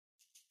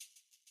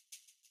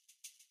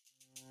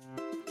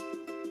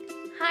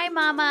Hi,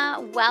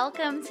 Mama.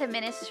 Welcome to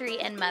Ministry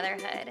and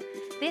Motherhood.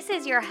 This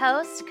is your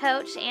host,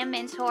 coach, and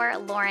mentor,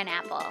 Lauren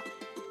Apple.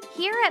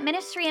 Here at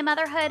Ministry and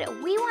Motherhood,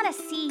 we want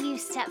to see you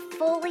step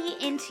fully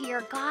into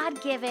your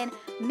God-given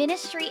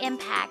ministry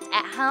impact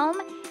at home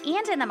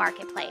and in the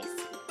marketplace.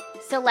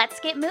 So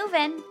let's get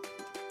moving.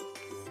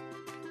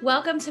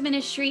 Welcome to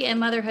Ministry and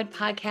Motherhood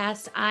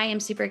Podcast. I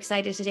am super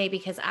excited today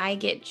because I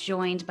get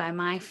joined by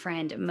my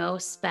friend Mo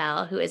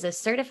Spell, who is a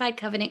certified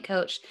covenant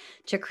coach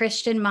to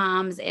Christian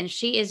moms, and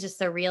she is just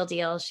the real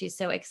deal. She's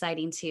so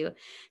exciting to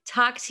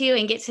talk to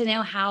and get to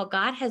know how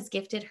God has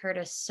gifted her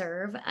to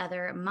serve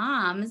other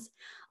moms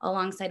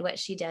alongside what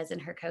she does in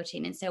her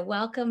coaching. And so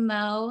welcome,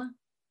 Mo.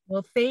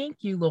 Well,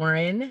 thank you,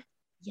 Lauren.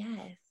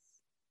 Yes.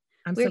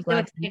 We're so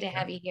excited to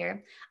have you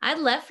here. I'd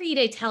love for you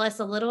to tell us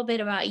a little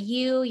bit about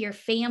you, your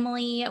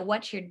family,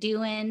 what you're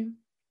doing.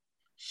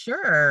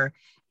 Sure.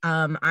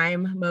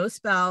 I'm Mo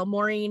Spell.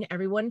 Maureen,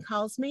 everyone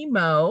calls me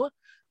Mo.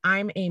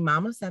 I'm a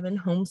mom of 7,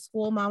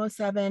 homeschool mom of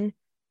 7.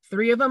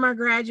 3 of them are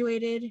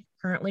graduated,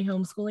 currently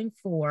homeschooling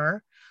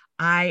 4.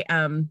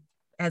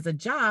 As a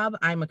job,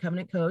 I'm a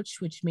covenant coach,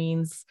 which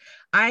means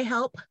I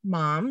help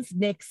moms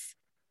nix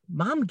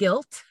mom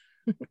guilt,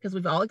 because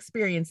we've all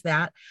experienced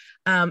that,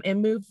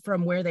 and move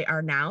from where they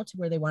are now to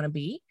where they want to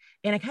be.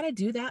 And I kind of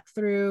do that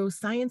through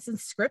science and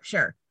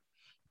scripture.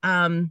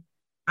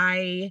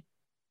 I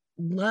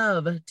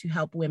love to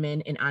help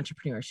women in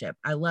entrepreneurship.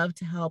 I love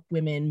to help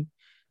women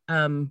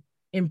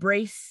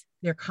embrace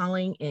their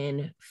calling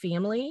in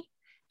family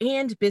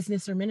and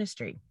business or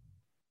ministry.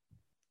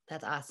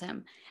 That's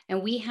awesome.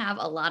 And we have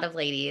a lot of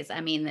ladies. I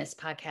mean, this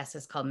podcast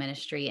is called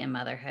Ministry and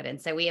Motherhood.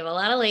 And so we have a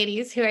lot of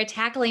ladies who are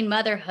tackling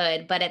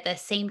motherhood, but at the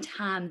same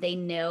time, they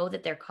know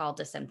that they're called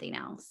to something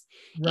else.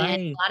 Right.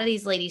 And a lot of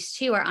these ladies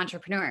too are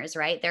entrepreneurs,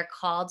 right? They're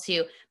called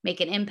to make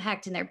an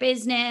impact in their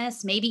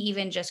business, maybe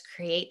even just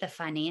create the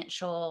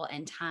financial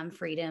and time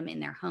freedom in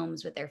their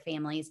homes with their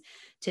families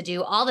to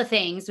do all the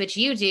things which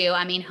you do.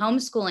 I mean,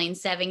 homeschooling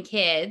 7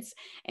 kids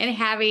and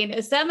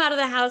having some out of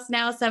the house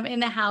now, some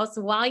in the house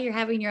while you're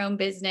having your own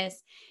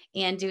business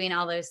and doing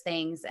all those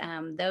things.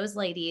 Those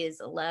ladies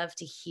love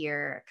to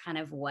hear kind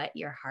of what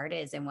your heart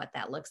is and what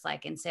that looks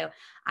like. And so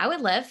I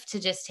would love to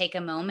just take a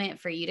moment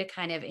for you to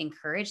kind of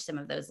encourage some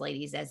of those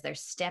ladies as they're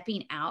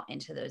stepping out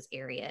into those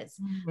areas.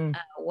 Mm-hmm.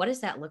 What does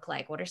that look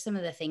like? What are some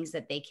of the things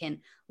that they can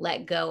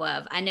let go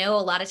of? I know a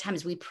lot of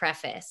times we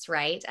preface,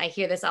 right? I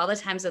hear this all the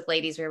times with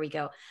ladies where we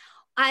go,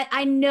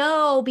 I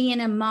know being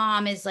a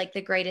mom is like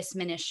the greatest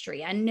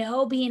ministry. I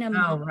know being a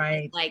mom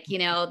is like,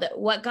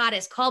 what God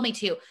has called me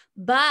to,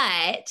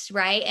 but,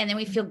 right. And then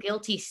we feel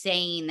guilty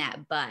saying that,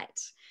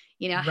 but,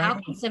 how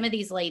can some of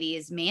these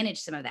ladies manage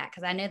some of that?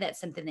 Because I know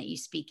that's something that you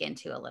speak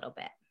into a little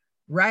bit.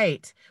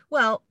 Right.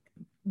 Well,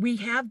 we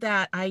have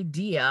that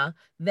idea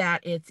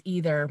that it's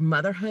either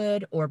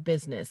motherhood or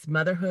business,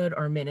 motherhood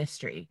or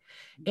ministry.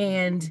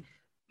 And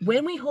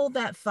when we hold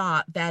that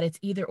thought that it's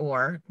either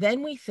or,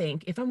 then we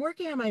think if I'm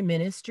working on my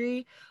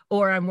ministry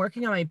or I'm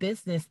working on my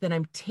business, then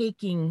I'm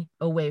taking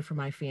away from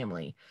my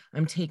family.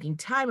 I'm taking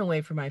time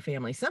away from my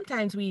family.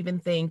 Sometimes we even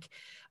think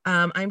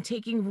I'm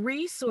taking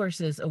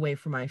resources away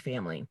from my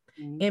family.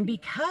 Mm-hmm. And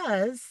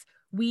because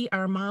we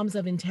are moms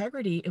of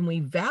integrity and we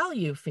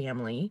value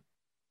family,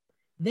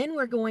 then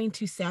we're going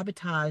to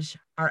sabotage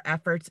our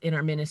efforts in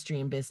our ministry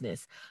and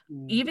business.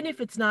 Even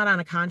if it's not on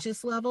a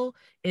conscious level,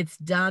 it's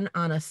done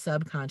on a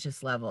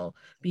subconscious level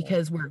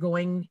because we're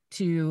going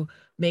to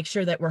make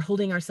sure that we're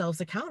holding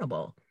ourselves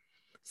accountable.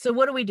 So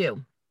what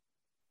do?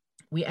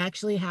 We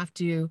actually have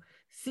to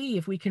see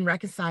if we can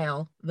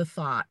reconcile the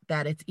thought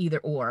that it's either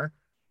or,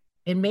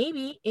 and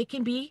maybe it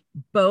can be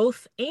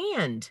both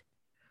and.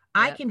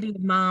 I can be a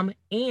mom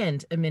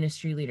and a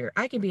ministry leader.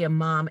 I can be a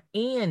mom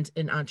and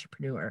an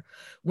entrepreneur.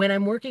 When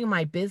I'm working on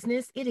my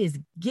business, it is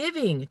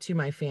giving to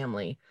my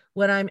family.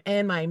 When I'm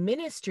in my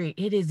ministry,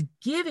 it is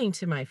giving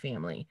to my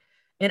family.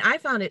 And I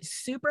found it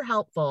super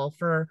helpful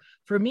for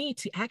me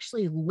to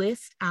actually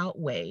list out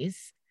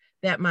ways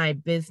that my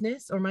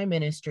business or my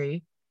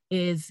ministry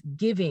is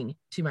giving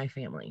to my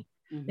family.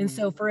 Mm-hmm. And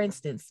so, for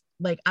instance,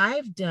 like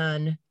I've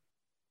done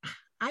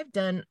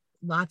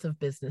lots of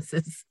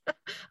businesses.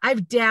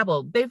 I've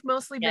dabbled. They've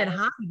mostly been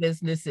hobby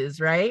businesses,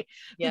 right?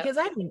 Yep. Because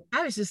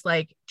I was just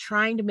like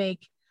trying to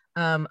make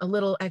a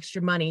little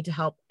extra money to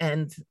help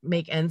and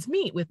make ends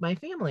meet with my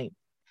family.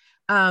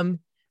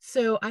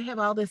 So I have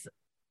all this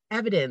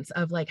evidence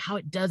of like how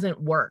it doesn't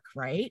work,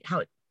 right?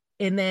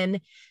 And then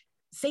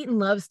Satan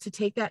loves to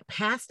take that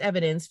past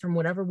evidence from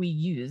whatever we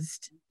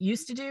used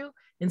to do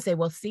and say,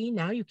 well, see,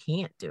 now you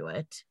can't do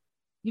it.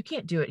 You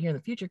can't do it here in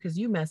the future because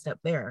you messed up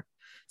there.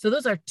 So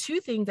those are 2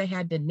 things I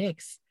had to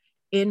nix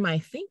in my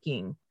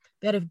thinking,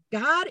 that if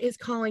God is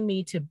calling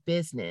me to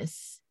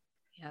business,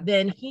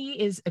 then he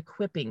is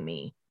equipping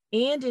me,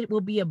 and it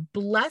will be a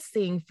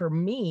blessing for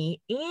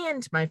me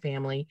and my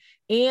family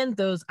and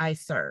those I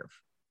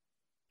serve.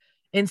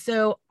 And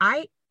so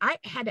I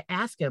had to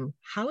ask him,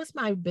 how is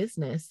my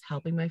business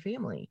helping my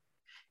family?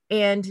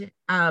 And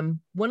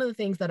one of the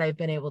things that I've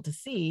been able to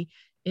see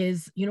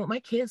is, my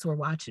kids were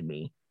watching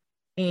me,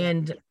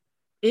 and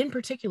in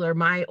particular,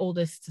 my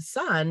oldest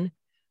son,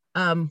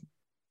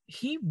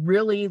 he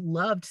really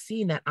loved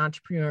seeing that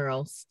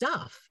entrepreneurial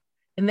stuff.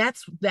 And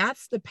that's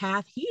the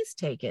path he's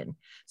taken.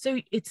 So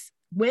it's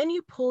when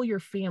you pull your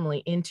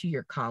family into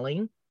your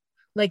calling,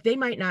 like they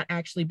might not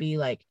actually be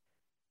like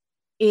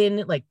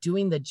in like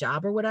doing the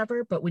job or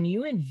whatever, but when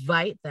you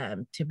invite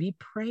them to be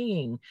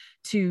praying,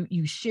 to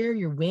you share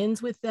your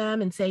wins with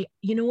them and say,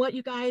 you know what,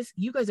 you guys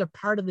are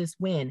part of this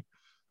win,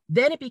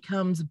 then it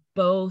becomes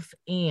both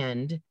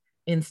and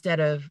instead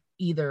of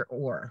either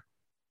or.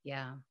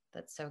 Yeah,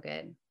 that's so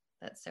good.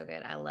 That's so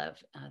good. I love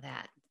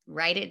that.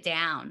 Write it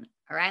down.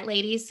 All right,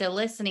 ladies. So,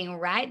 listening,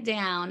 write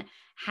down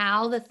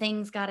how the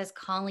things God is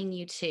calling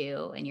you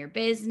to in your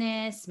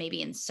business,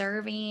 maybe in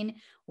serving,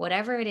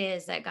 whatever it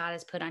is that God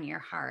has put on your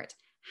heart,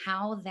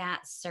 how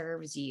that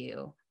serves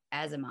you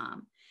as a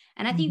mom.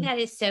 And I think Mhm. that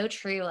is so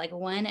true. Like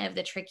one of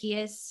the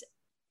trickiest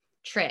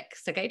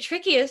tricks, okay,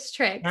 trickiest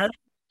tricks Yes.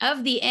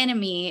 of the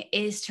enemy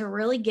is to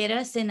really get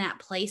us in that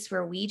place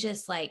where we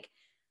just like,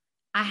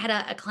 I had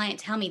a client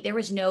tell me there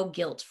was no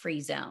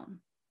guilt-free zone,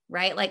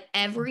 right? Like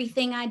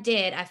everything I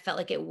did, I felt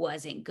like it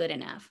wasn't good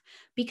enough.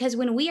 Because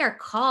when we are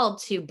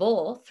called to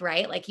both,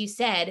 right? Like you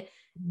said,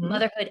 Mhm.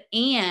 motherhood,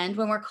 and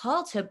when we're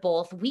called to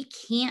both, we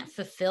can't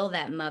fulfill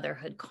that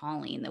motherhood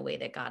calling the way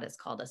that God has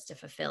called us to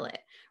fulfill it,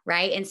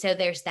 right? And so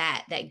there's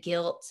that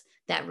guilt,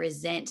 that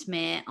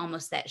resentment,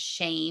 almost that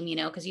shame,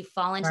 because you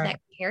fall into Right. that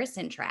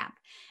comparison trap.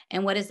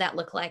 And what does that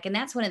look like? And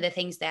that's one of the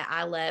things that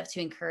I love to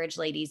encourage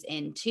ladies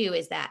in too,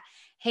 is that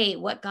hey,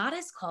 what God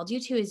has called you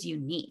to is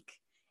unique.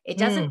 It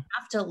doesn't Mm.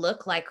 have to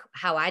look like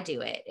how I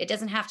do it. It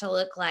doesn't have to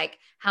look like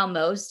how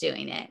Mo's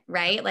doing it,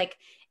 right? Like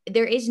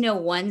there is no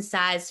one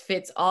size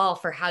fits all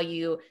for how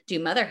you do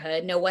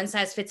motherhood, no one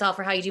size fits all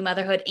for how you do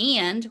motherhood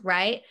and,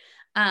 right?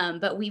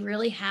 But we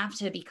really have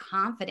to be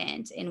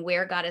confident in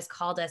where God has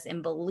called us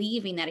and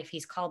believing that if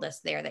He's called us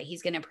there, that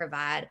He's going to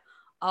provide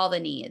all the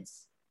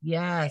needs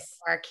Yes.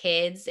 for our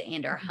kids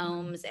and our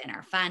homes and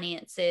our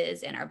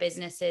finances and our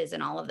businesses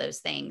and all of those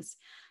things.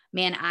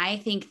 Man, I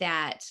think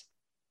that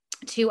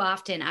too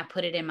often I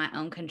put it in my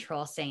own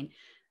control saying,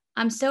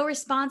 I'm so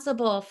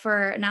responsible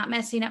for not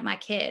messing up my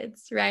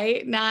kids,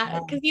 right? Not Yeah.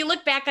 because you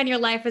look back on your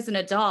life as an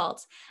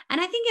adult.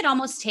 And I think it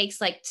almost takes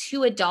like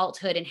to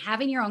adulthood and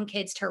having your own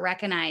kids to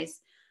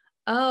recognize,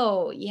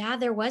 oh, yeah,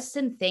 there was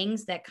some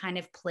things that kind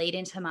of played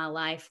into my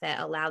life that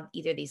allowed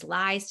either these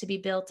lies to be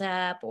built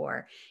up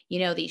or,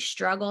 these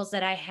struggles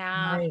that I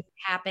have Right.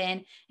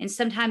 happen. And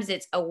sometimes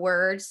it's a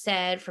word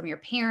said from your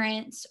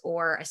parents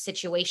or a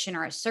situation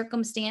or a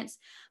circumstance,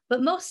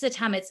 but most of the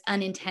time it's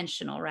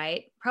unintentional,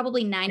 right?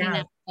 Probably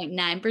Yeah.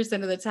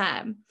 99.9% of the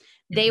time,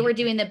 they were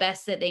doing the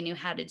best that they knew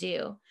how to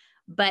do.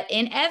 But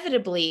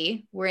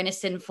inevitably, we're in a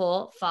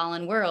sinful,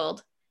 fallen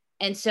world,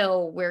 and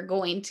so we're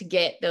going to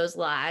get those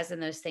lies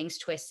and those things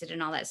twisted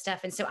and all that stuff.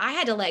 And so I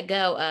had to let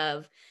go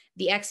of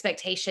the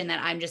expectation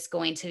that I'm just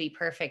going to be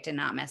perfect and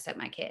not mess up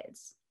my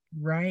kids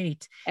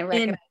Right. and And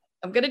recognize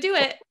I'm going to do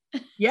it.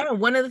 yeah,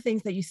 one of the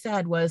things that you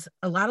said was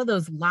a lot of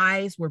those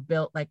lies were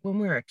built like when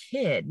we were a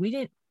kid. We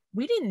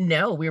didn't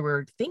know we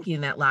were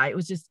thinking that lie. It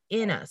was just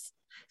in us.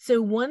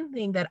 So one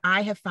thing that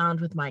I have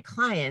found with my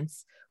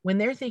clients when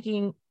they're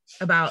thinking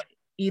about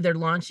either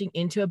launching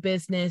into a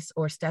business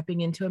or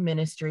stepping into a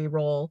ministry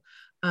role,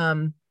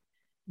 um,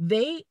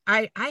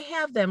 I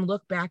have them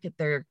look back at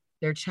their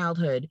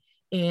childhood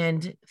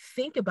and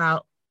think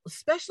about,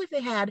 especially if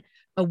they had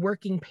a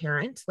working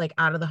parent like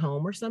out of the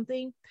home or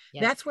something,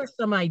 Yep. that's where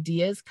some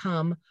ideas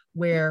come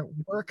where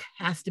work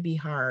has to be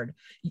hard.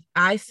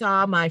 I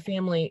saw my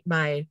family,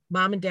 my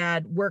mom and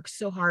dad work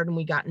so hard and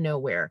we got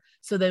nowhere.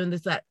 So then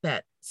there's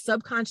that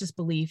subconscious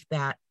belief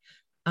that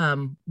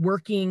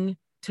working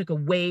took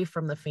away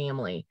from the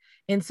family.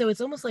 And so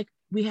it's almost like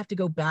we have to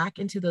go back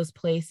into those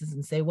places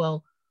and say,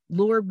 well,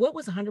 Lord, what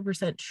was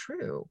 100%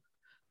 true?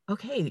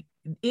 Okay,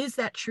 is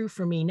that true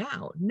for me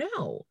now?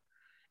 No.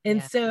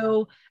 And Yeah.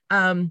 so,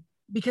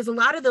 because a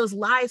lot of those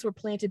lies were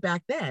planted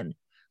back then,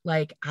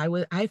 like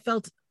I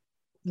felt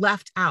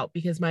left out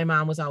because my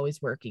mom was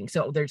always working.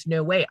 So there's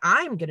no way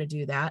I'm going to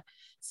do that.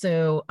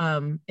 So,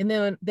 and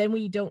then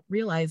we don't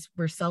realize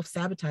we're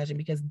self-sabotaging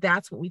because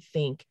that's what we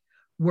think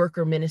work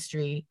or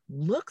ministry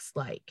looks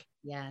like.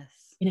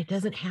 Yes. And it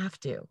doesn't have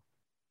to.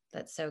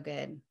 That's so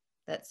good.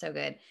 That's so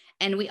good.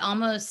 And we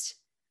almost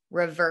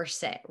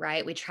reverse it,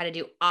 right? We try to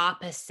do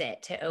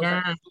opposite to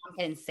Yeah,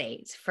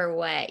 overcompensate for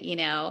what,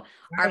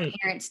 our right.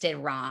 parents did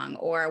wrong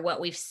or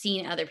what we've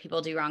seen other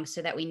people do wrong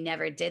so that we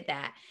never did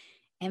that.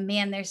 And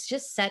man, there's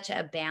just such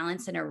a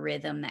balance and a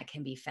rhythm that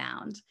can be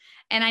found.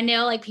 And I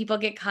know like people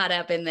get caught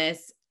up in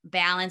this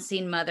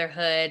balancing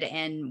motherhood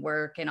and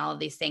work and all of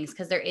these things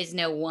because there is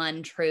no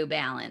one true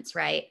balance,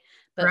 right?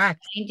 But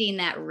Correct. finding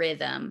that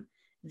rhythm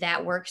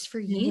that works for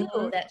you,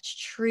 Mhm. that's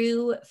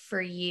true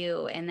for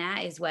you. And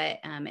that is what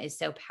is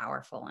so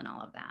powerful in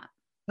all of that.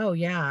 Oh,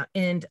 yeah.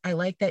 And I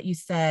like that you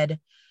said,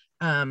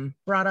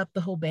 brought up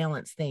the whole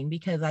balance thing,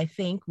 because I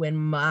think when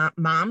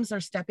moms are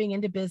stepping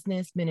into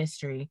business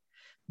ministry,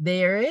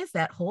 there is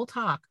that whole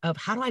talk of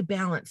how do I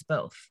balance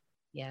both?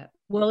 Yeah.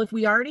 Well, if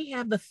we already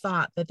have the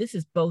thought that this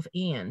is both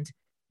and,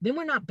 then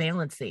we're not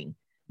balancing.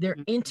 They're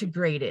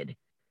integrated. So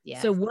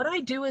Yes. what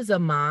I do as a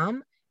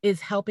mom is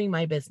helping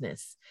my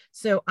business.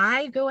 So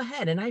I go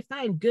ahead and I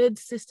find good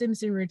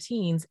systems and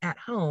routines at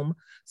home.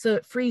 So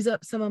it frees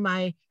up some of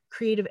my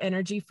creative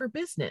energy for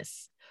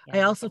business. I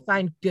Yeah. also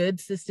find good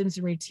systems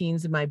and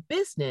routines in my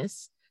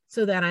business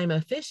so that I'm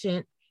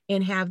efficient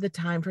and have the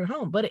time for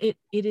home. But it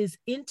is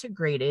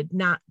integrated,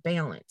 not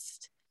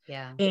balanced.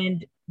 Yeah.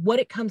 And what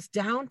it comes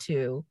down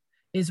to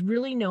is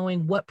really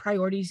knowing what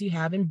priorities you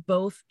have in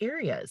both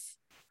areas.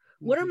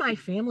 What are my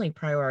family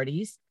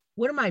priorities?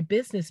 What are my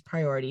business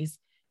priorities?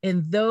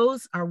 And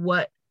those are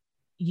what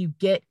you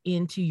get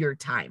into your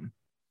time.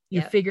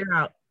 You Yep. figure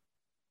out,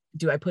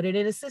 do I put it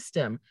in a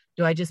system?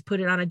 Do I just put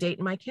it on a date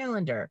in my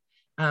calendar?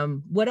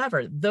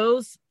 Whatever.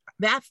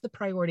 That's the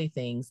priority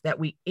things that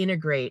we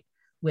integrate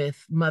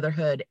with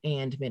motherhood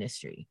and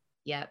ministry.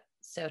 Yep.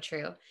 So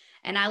true.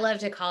 And I love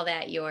to call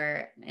that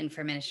and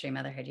for ministry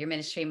motherhood, your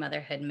ministry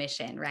motherhood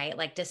mission, right?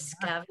 Like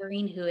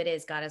discovering who it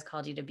is God has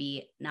called you to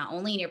be, not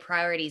only in your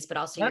priorities, but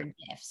also Yep. your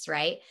gifts,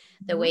 right?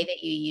 The way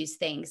that you use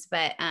things.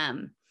 But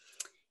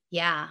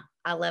yeah,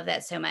 I love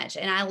that so much.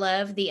 And I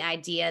love the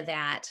idea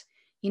that,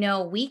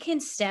 we can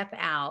step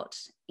out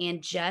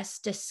and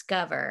just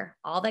discover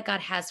all that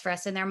God has for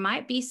us. And there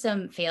might be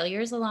some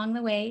failures along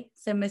the way,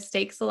 some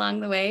mistakes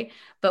along the way,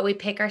 but we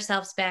pick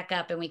ourselves back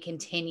up and we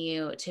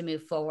continue to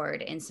move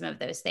forward in some of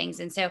those things.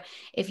 And so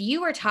if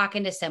you were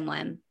talking to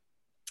someone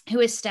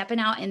who is stepping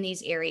out in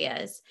these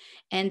areas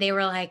and they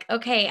were like,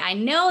 okay, I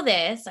know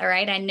this. All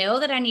right. I know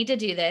that I need to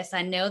do this.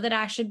 I know that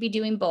I should be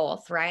doing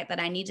both, right?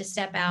 That I need to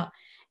step out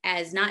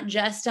as not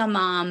just a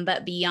mom,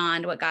 but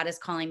beyond what God is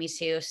calling me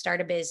to start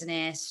a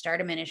business,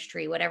 start a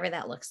ministry, whatever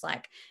that looks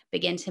like,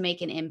 begin to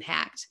make an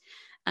impact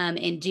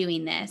in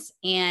doing this.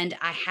 And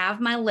I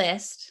have my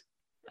list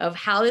of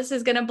how this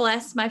is going to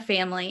bless my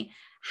family.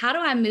 How do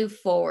I move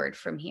forward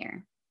from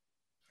here?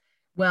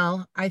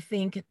 Well, I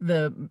think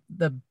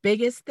the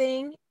biggest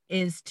thing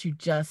is to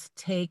just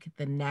take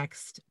the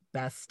next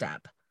best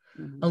step.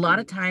 A lot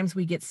of times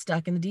we get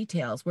stuck in the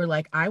details. We're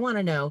like, I want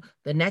to know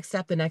the next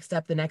step, the next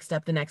step, the next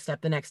step, the next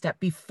step, the next step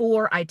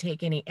before I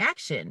take any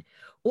action.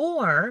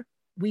 Or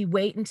we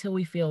wait until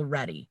we feel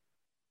ready.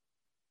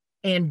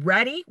 And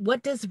ready,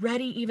 what does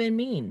ready even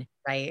mean?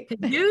 Right.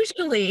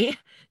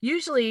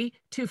 Usually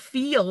to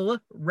feel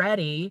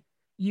ready,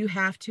 you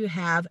have to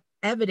have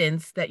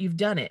evidence that you've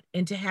done it.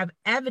 And to have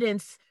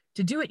evidence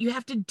to do it, you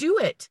have to do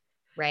it.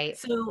 Right.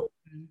 So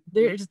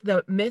there's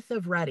the myth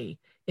of ready.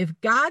 If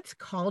God's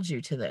called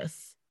you to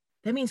this,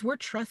 that means we're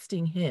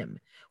trusting him.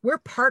 We're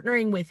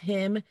partnering with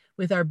him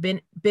with our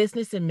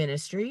business and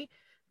ministry.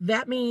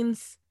 That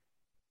means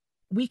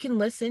we can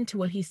listen to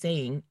what he's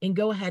saying and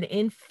go ahead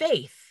in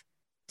faith,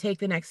 take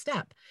the next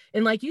step.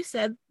 And like you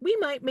said, we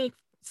might make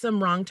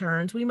some wrong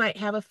turns. We might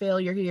have a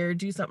failure here,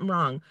 do something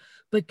wrong,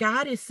 but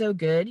God is so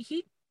good.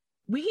 He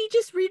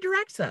just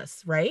redirects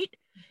us, right?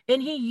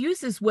 And he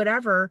uses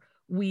whatever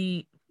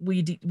we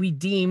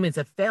deem as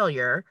a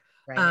failure,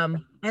 Right.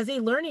 as a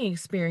learning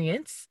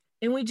experience,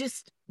 and we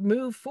just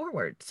move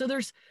forward. So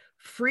there's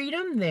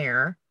freedom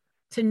there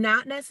to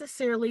not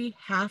necessarily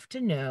have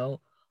to know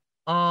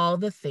all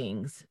the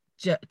things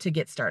to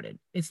get started.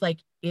 It's like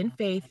in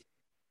faith,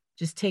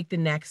 just take the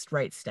next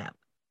right step.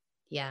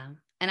 Yeah.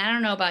 And I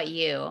don't know about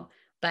you,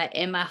 but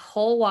in my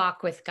whole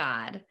walk with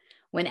God,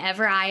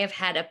 whenever I have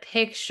had a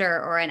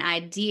picture or an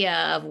idea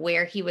of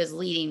where he was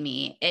leading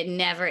me, it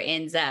never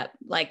ends up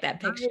like that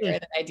picture or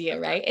that idea,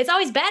 right? It's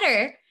always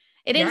better.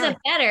 It ends up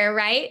better,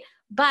 right?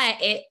 But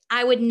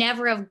I would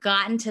never have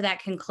gotten to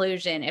that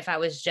conclusion if I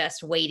was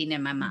just waiting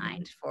in my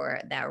mind for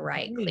that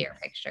right, clear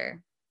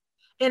picture.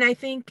 And I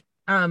think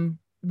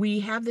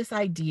we have this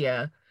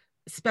idea,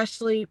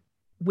 especially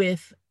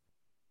with,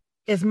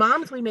 as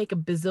moms, we make a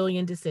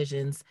bazillion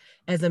decisions.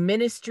 As a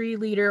ministry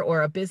leader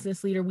or a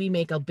business leader, we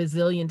make a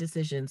bazillion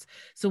decisions.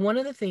 So one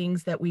of the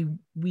things that we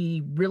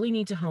really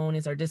need to hone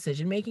is our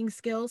decision-making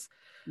skills.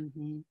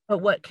 But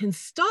what can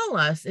stall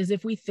us is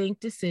if we think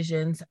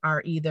decisions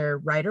are either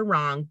right or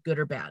wrong, good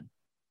or bad,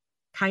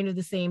 kind of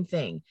the same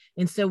thing.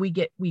 And so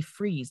we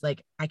freeze,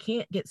 like, I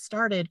can't get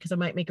started because I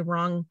might make a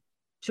wrong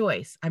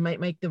choice. I might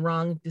make the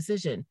wrong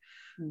decision.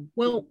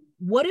 Well,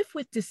 what if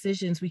with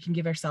decisions we can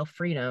give ourselves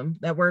freedom,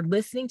 that we're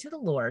listening to the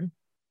Lord,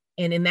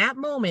 and in that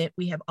moment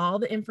we have all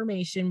the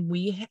information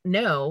we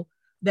know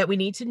that we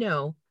need to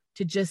know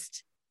to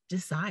just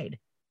decide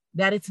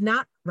that it's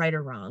not right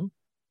or wrong.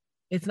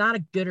 It's not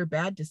a good or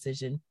bad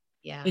decision.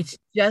 Yeah. It's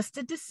just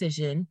a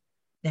decision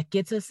that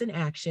gets us in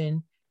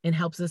action and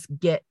helps us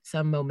get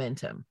some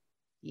momentum.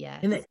 Yeah.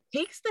 And it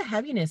takes the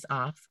heaviness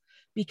off,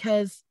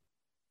 because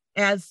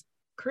as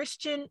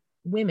Christian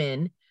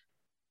women,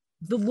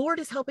 the Lord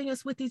is helping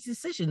us with these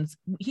decisions.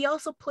 He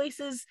also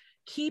places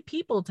key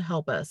people to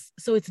help us.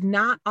 So it's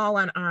not all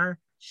on our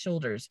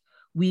shoulders.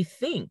 We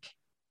think,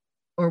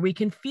 or we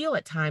can feel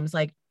at times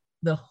like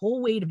the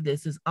whole weight of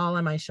this is all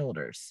on my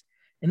shoulders.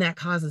 And that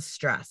causes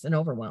stress and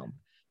overwhelm.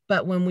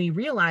 But when we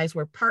realize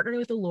we're partnering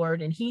with the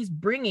Lord and he's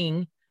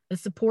bringing a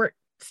support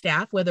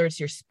staff, whether it's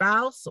your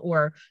spouse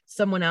or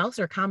someone else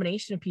or a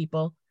combination of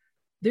people,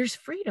 there's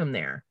freedom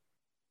there.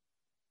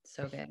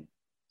 So good.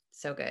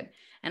 So good.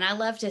 And I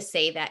love to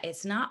say that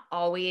it's not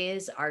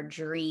always our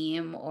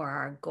dream or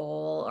our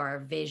goal or our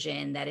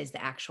vision that is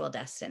the actual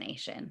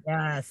destination.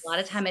 Yes. A lot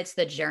of time it's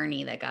the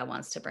journey that God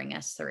wants to bring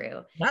us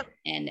through. Yep.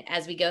 And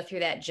as we go through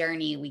that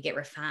journey, we get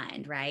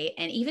refined, right?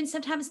 And even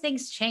sometimes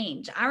things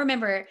change. I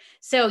remember,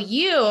 so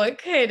you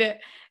could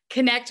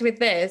connect with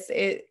this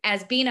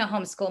as being a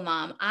homeschool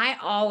mom. I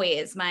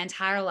always, my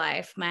entire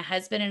life, my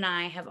husband and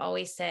I have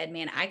always said,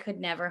 man, I could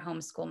never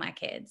homeschool my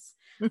kids.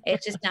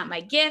 It's just not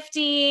my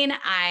gifting.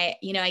 I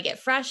get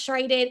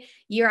frustrated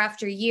year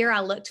after year. I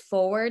looked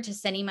forward to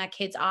sending my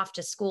kids off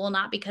to school,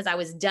 not because I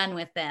was done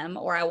with them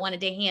or I wanted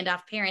to hand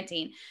off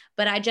parenting,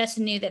 but I just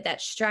knew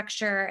that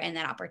structure and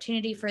that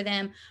opportunity for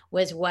them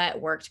was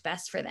what worked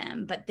best for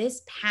them. But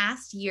this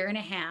past year and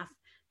a half,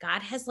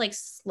 God has like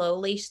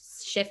slowly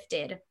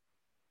shifted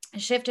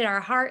our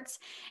hearts.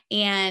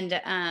 And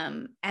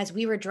as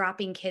we were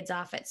dropping kids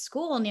off at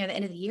school near the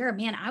end of the year,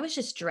 man, I was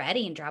just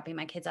dreading dropping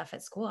my kids off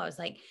at school. I was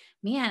like,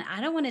 man, I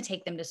don't want to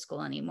take them to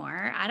school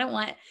anymore. I don't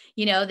want,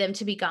 them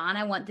to be gone.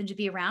 I want them to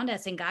be around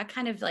us. And God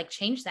kind of like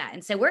changed that.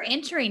 And so we're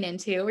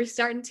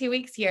starting 2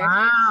 weeks here,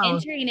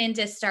 entering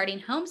into starting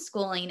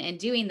homeschooling and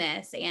doing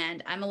this.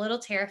 And I'm a little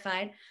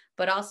terrified,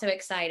 but also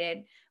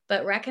excited,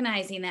 but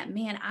recognizing that,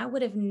 man, I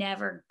would have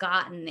never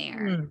gotten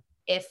there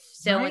if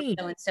so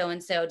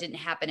didn't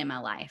happen in my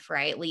life,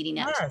 right? Leading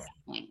up to that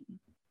point.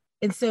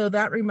 And so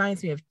that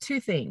reminds me of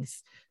two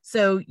things.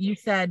 So you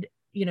said,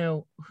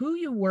 who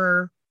you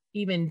were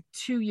even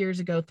 2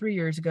 years ago, 3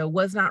 years ago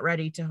was not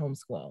ready to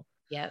homeschool.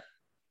 Yep.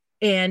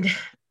 And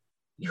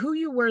who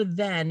you were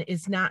then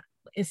is not,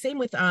 same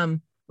with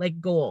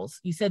like goals.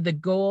 You said the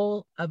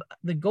goal of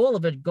a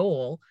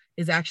goal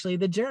is actually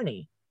the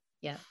journey.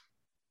 Yeah.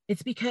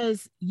 It's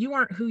because you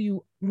aren't who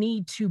you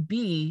need to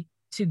be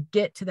to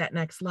get to that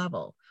next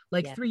level.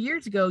 Like 3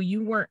 years ago,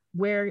 you weren't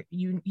where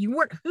you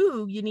weren't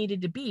who you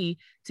needed to be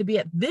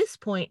at this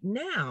point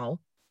now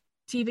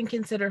to even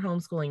consider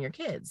homeschooling your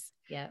kids.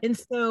 Yeah. And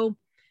so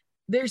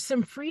there's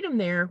some freedom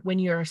there when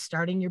you're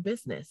starting your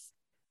business.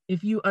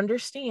 If you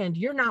understand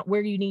you're not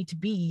where you need to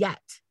be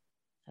yet,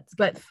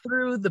 but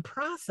through the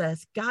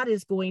process, God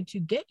is going to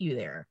get you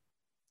there.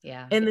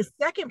 Yeah. And the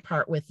second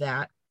part with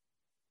that,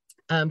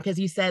 because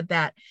you said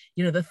that,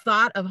 the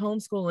thought of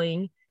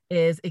homeschooling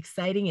is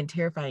exciting and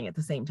terrifying at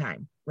the same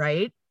time,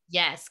 right?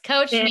 Yes.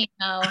 Coach me,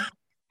 Mo.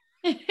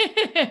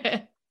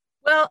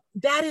 Well,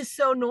 that is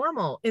so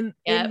normal. And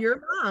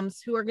your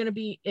moms who are going to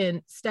be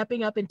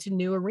stepping up into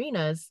new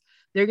arenas,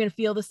 they're going to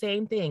feel the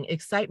same thing,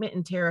 excitement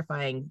and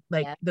terrifying.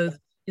 Like those,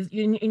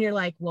 and you're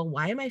like, well,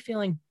 why am I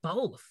feeling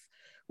both?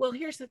 Well,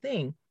 here's the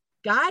thing.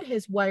 God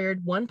has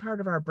wired one part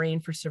of our brain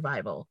for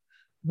survival.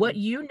 What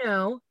you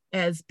know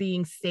as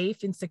being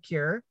safe and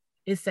secure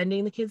is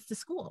sending the kids to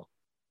school.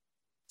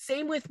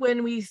 Same with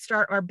when we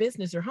start our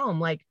business or home,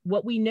 like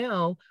what we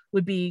know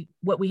would be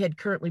what we had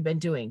currently been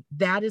doing.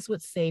 That is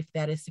what's safe,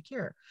 that is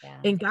secure. Yeah.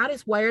 And God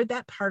has wired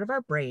that part of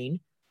our brain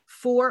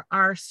for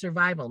our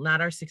survival, not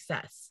our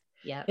success.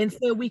 Yeah. And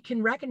so we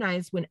can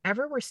recognize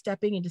whenever we're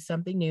stepping into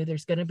something new,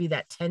 there's going to be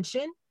that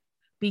tension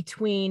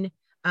between,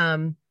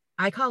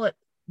 I call it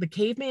the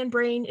caveman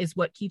brain is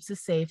what keeps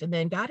us safe. And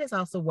then God has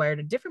also wired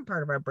a different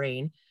part of our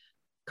brain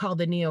called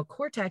the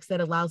neocortex that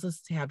allows us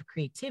to have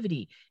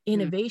creativity,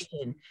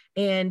 innovation,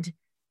 and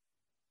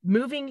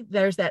moving.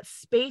 There's that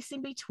space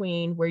in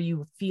between where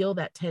you feel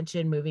that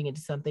tension moving into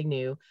something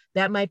new.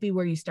 That might be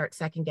where you start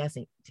second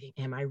guessing.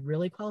 Am I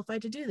really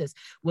qualified to do this?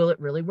 Will it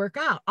really work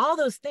out? All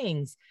those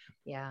things.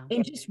 Yeah.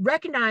 And just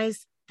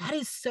recognize that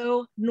is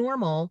so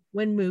normal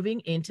when moving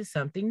into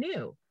something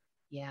new.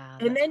 Yeah.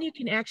 And then you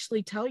can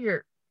actually tell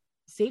your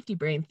safety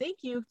brain, thank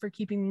you for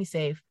keeping me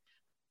safe.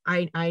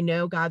 I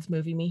know God's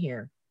moving me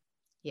here.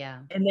 Yeah.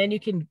 And then you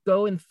can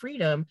go in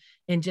freedom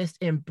and just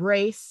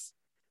embrace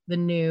the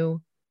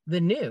new.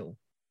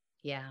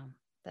 Yeah,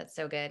 that's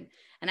so good.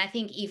 And I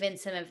think even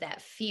some of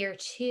that fear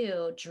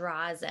too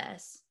draws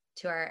us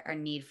to our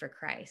need for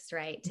Christ,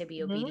 right? To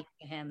be obedient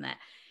to him, that,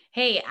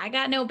 hey, I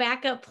got no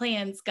backup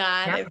plans,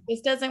 God. Yeah. If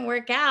this doesn't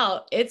work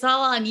out, it's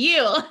all on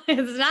you.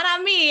 It's not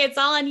on me. It's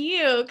all on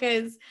you,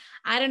 because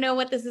I don't know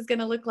what this is going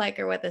to look like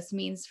or what this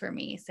means for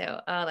me. So,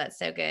 that's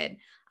so good.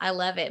 I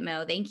love it,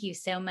 Mo. Thank you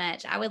so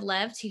much. I would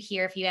love to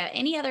hear if you have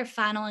any other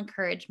final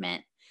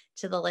encouragement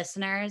to the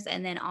listeners,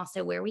 and then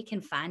also where we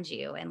can find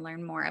you and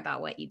learn more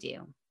about what you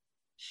do.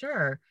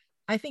 Sure.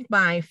 I think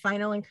my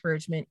final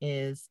encouragement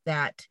is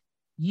that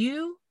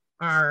you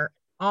are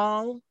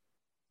all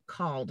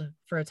called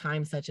for a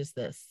time such as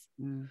this.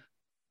 The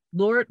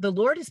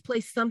Lord has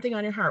placed something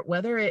on your heart,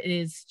 whether it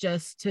is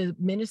just to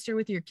minister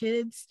with your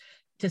kids,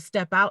 to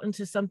step out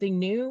into something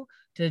new,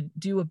 to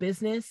do a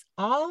business.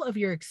 All of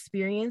your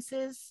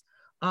experiences,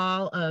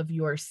 all of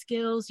your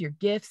skills, your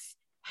gifts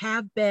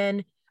have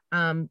been,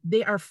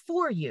 they are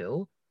for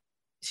you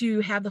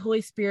to have the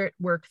Holy Spirit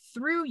work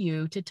through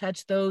you to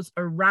touch those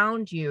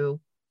around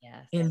you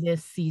in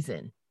this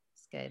season.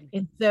 good.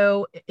 And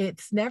so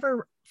it's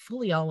never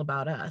fully all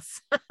about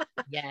us,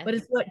 Yes. but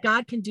it's what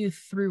God can do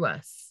through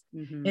us.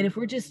 Mm-hmm. And if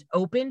we're just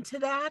open to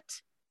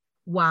that,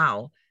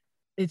 wow,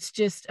 it's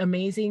just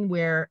amazing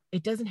where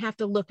it doesn't have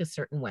to look a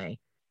certain way.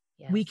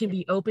 Yes. We can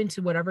be open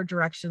to whatever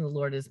direction the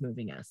Lord is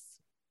moving us.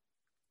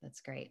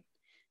 That's great.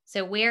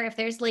 So if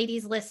there's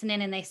ladies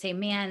listening and they say,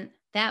 man,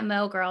 that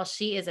Mo girl,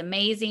 she is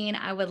amazing.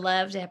 I would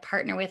love to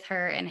partner with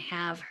her and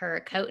have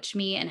her coach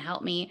me and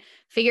help me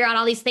figure out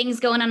all these things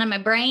going on in my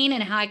brain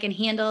and how I can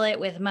handle it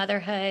with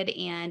motherhood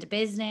and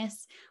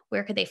business.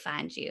 Where could they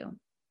find you?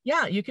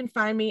 Yeah, you can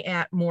find me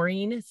at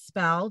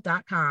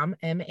MaureenSpell.com,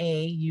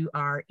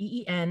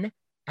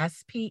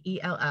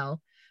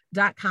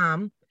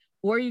 MaureenSpell.com,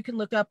 or you can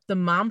look up the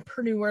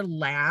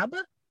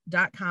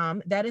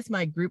MompreneurLab.com. That is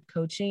my group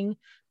coaching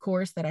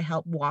course that I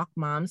help walk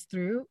moms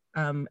through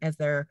as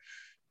they're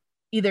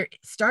either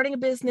starting a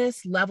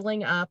business,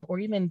 leveling up, or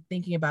even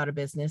thinking about a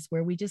business,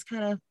 where we just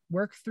kind of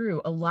work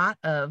through a lot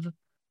of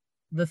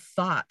the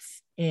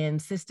thoughts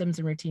and systems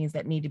and routines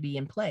that need to be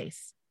in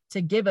place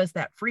to give us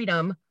that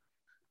freedom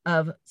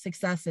of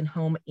success in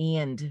home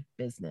and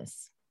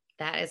business.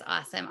 That is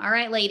awesome. All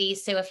right,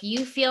 ladies. So if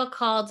you feel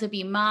called to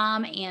be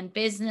mom and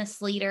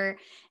business leader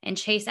and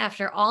chase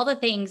after all the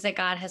things that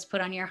God has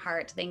put on your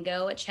heart, then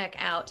go check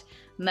out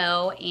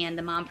Mo and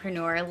the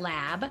Mompreneur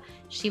Lab.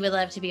 She would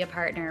love to be a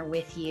partner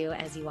with you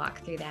as you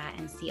walk through that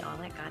and see all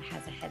that God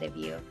has ahead of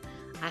you.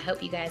 I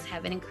hope you guys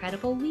have an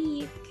incredible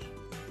week.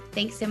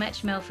 Thanks so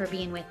much, Mo, for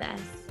being with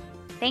us.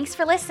 Thanks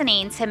for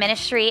listening to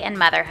Ministry and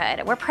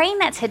Motherhood. We're praying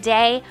that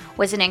today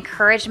was an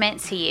encouragement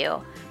to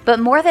you, but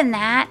more than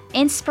that,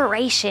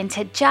 inspiration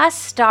to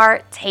just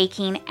start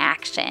taking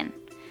action.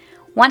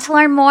 Want to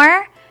learn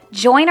more?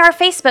 Join our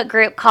Facebook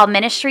group called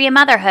Ministry and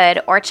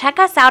Motherhood, or check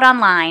us out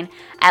online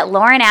at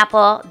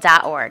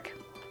laurenapple.org.